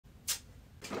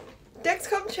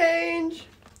Dexcom Change!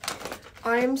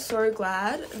 I am so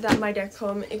glad that my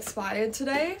Dexcom expired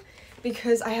today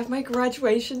because I have my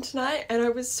graduation tonight and I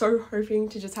was so hoping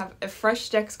to just have a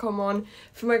fresh Dexcom on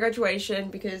for my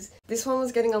graduation because this one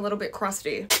was getting a little bit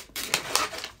crusty.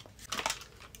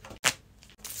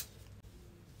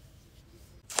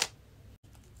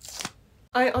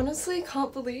 I honestly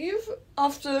can't believe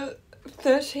after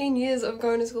 13 years of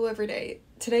going to school every day,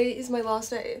 today is my last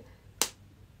day.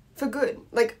 For good.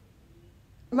 Like,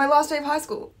 my last day of high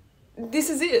school. This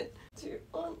is it. 2,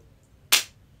 1.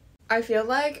 I feel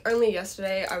like only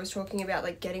yesterday I was talking about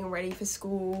like getting ready for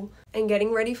school and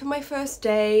getting ready for my first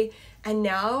day, and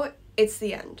now it's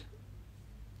the end.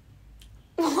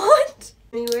 What?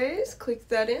 Anyways, click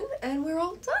that in and we're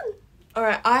all done.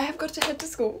 Alright, I have got to head to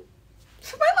school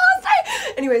for my last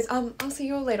day. Anyways, I'll see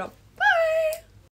you all later.